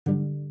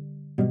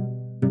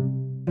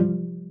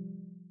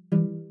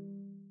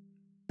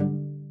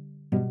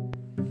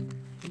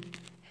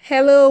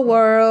Hello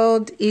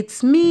world,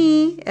 it's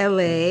me,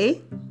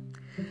 LA.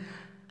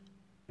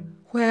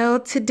 Well,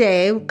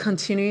 today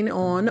continuing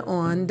on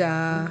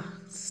the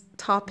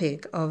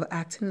topic of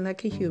acting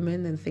like a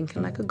human and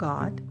thinking like a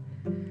god.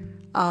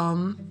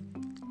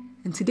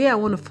 And today I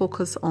want to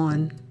focus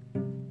on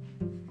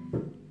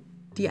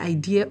the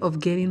idea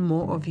of getting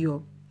more of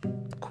your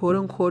quote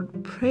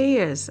unquote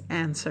prayers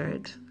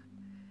answered.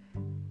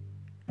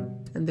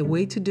 And the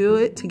way to do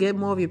it, to get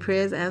more of your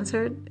prayers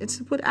answered, is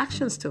to put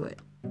actions to it.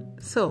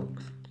 So,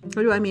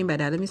 what do I mean by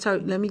that?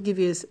 Let me give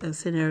you a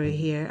scenario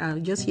here.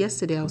 Just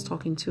yesterday, I was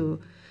talking to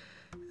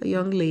a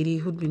young lady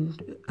who'd been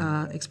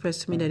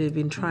expressed to me that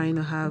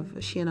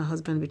she and her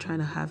husband been trying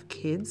to have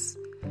kids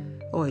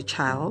or a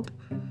child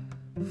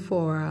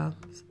for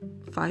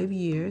 5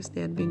 years. They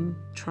had been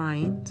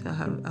trying to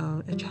have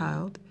a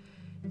child,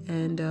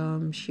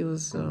 and she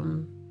was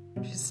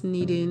just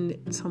needing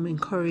some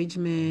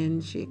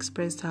encouragement. She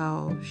expressed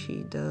how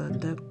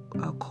the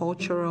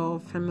cultural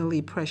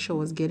family pressure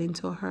was getting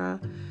to her,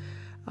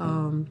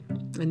 and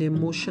the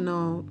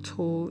emotional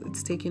toll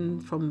it's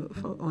taken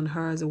on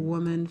her as a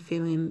woman,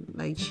 feeling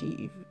like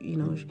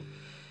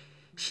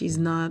she's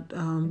not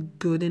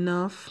good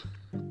enough.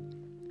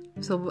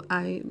 So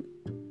I,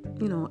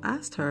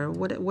 asked her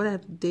what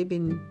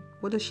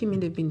does she mean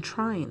they've been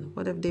trying?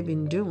 What have they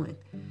been doing?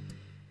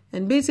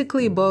 And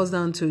basically it boils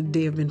down to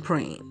they've been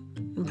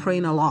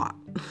praying a lot.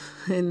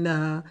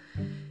 and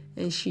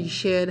she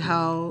shared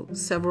how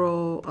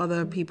several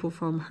other people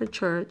from her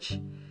church,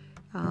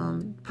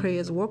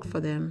 prayers worked for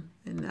them.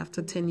 And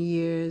after 10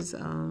 years,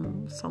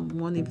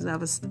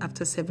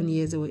 after 7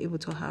 years, they were able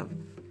to have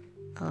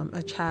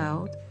a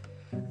child.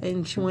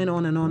 And she went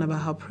on and on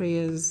about how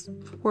prayers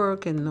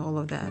work and all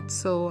of that.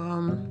 So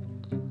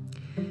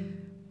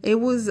it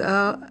was,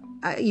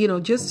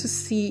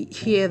 just to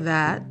hear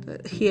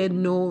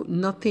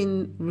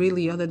nothing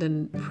really other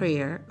than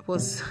prayer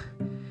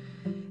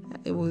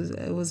it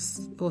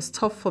was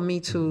tough for me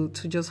to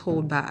just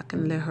hold back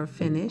and let her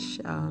finish,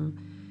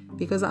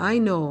 because I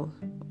know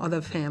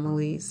other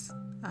families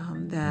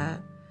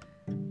that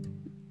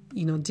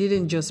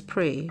didn't just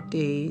pray.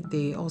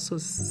 They also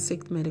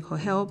seek medical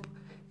help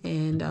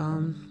and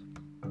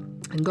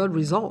got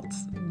results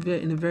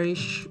in a very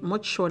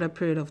much shorter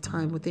period of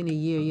time, within a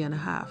year and a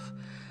half.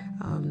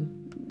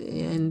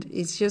 And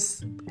it's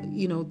just,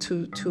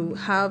 to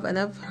have, and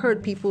I've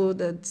heard people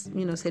that,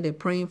 say they're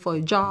praying for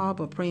a job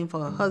or praying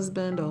for a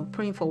husband or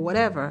praying for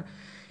whatever,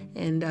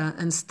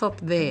 and stop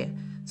there.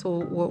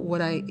 So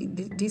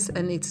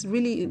and it's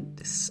really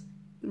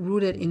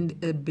rooted in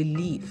a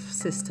belief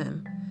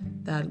system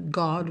that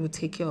God will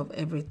take care of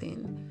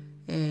everything.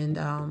 And,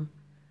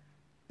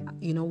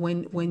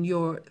 when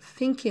you're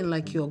thinking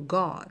like you're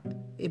God,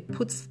 it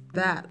puts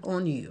that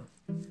on you,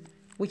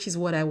 which is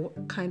what I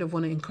kind of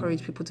want to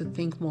encourage people to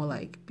think more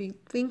like.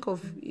 Think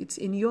of it's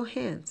in your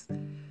hands.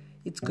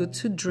 It's good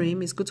to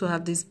dream. It's good to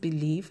have this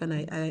belief. And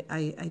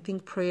I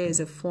think prayer is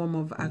a form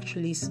of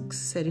actually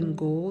setting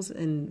goals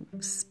and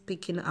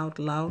speaking out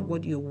loud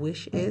what your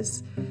wish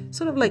is.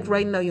 Sort of like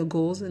writing down your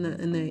goals in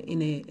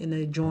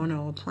a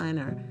journal or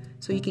planner,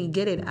 so you can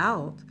get it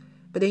out.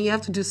 But then you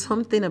have to do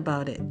something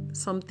about it,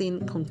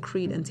 something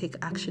concrete, and take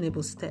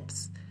actionable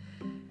steps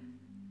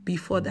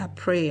before that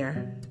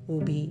prayer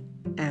will be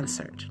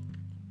answered.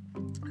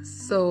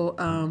 So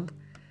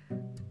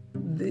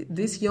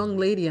this young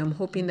lady, I'm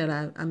hoping that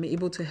I'm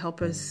able to help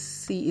her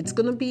see. It's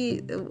going to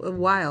be a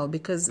while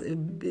because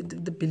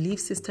the belief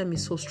system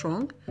is so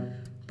strong,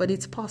 but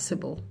it's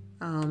possible.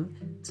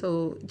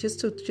 So just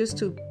to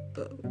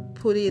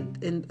put it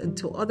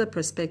into other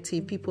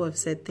perspective, people have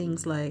said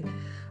things like,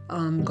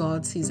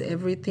 God sees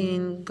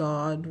everything.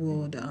 God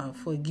would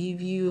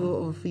forgive you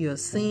of your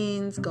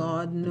sins.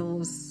 God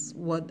knows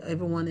what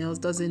everyone else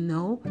doesn't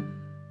know.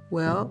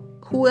 Well,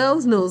 who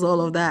else knows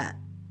all of that?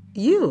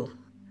 You.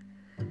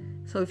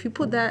 So if you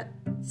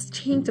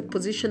change the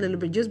position a little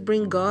bit, just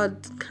bring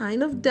God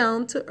kind of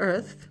down to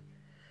earth.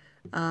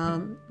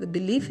 The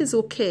belief is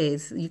okay.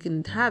 You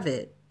can have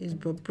it.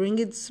 But bring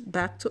it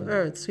back to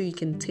earth so you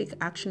can take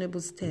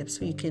actionable steps,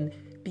 so you can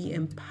be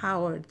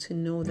empowered to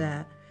know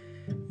that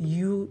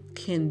you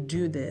can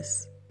do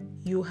this.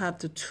 You have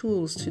the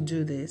tools to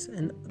do this,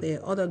 and there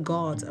are other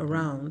gods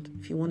around.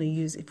 If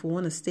we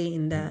want to stay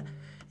in that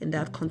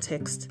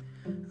context,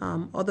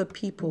 other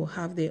people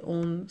have their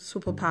own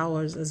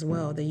superpowers as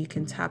well that you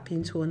can tap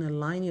into and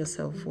align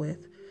yourself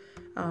with,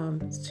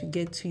 to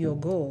get to your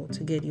goal,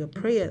 to get your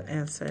prayer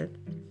answered.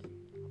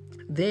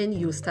 Then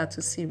you start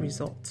to see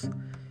results.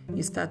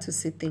 You start to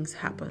see things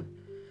happen,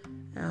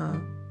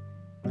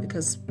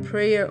 because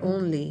prayer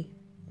only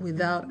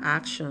without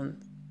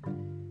action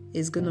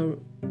is going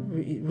to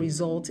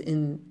result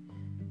in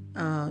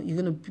you're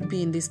going to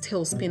be in this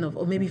tailspin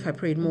of, maybe if I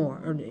prayed more,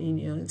 or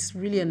it's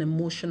really an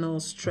emotional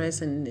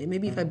stress, and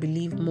maybe if I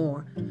believe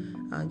more.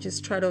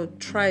 Just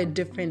try a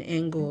different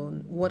angle.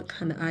 What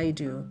can I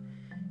do?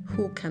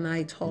 Who can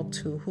I talk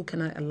to? Who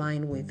can I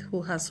align with?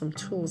 Who has some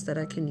tools that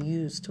I can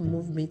use to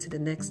move me to the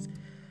next,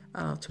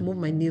 to move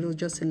my needle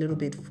just a little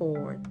bit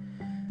forward?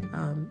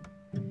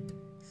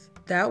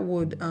 that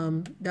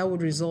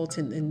would result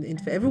in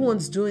if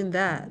everyone's doing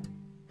that,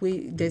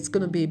 there's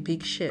going to be a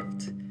big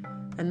shift,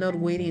 and not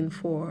waiting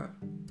for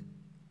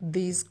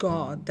this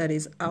God that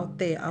is out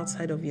there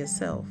outside of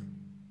yourself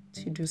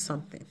to do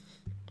something.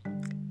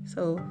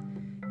 So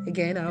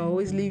again, I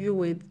always leave you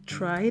with,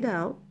 try it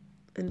out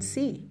and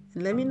see,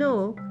 and let me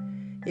know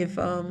if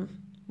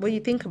what you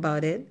think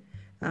about it.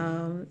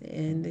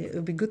 And it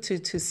would be good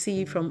to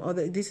see from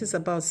other. This is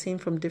about seeing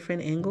from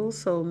different angles.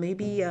 So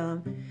maybe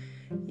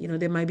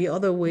there might be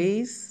other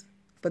ways,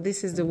 but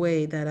this is the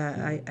way that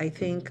I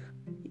think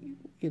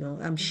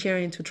I'm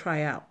sharing to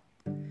try out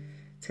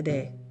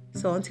today.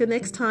 So until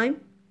next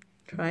time,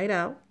 try it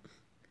out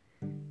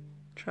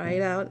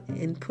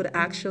and put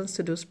actions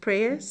to those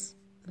prayers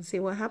and see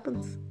what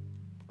happens.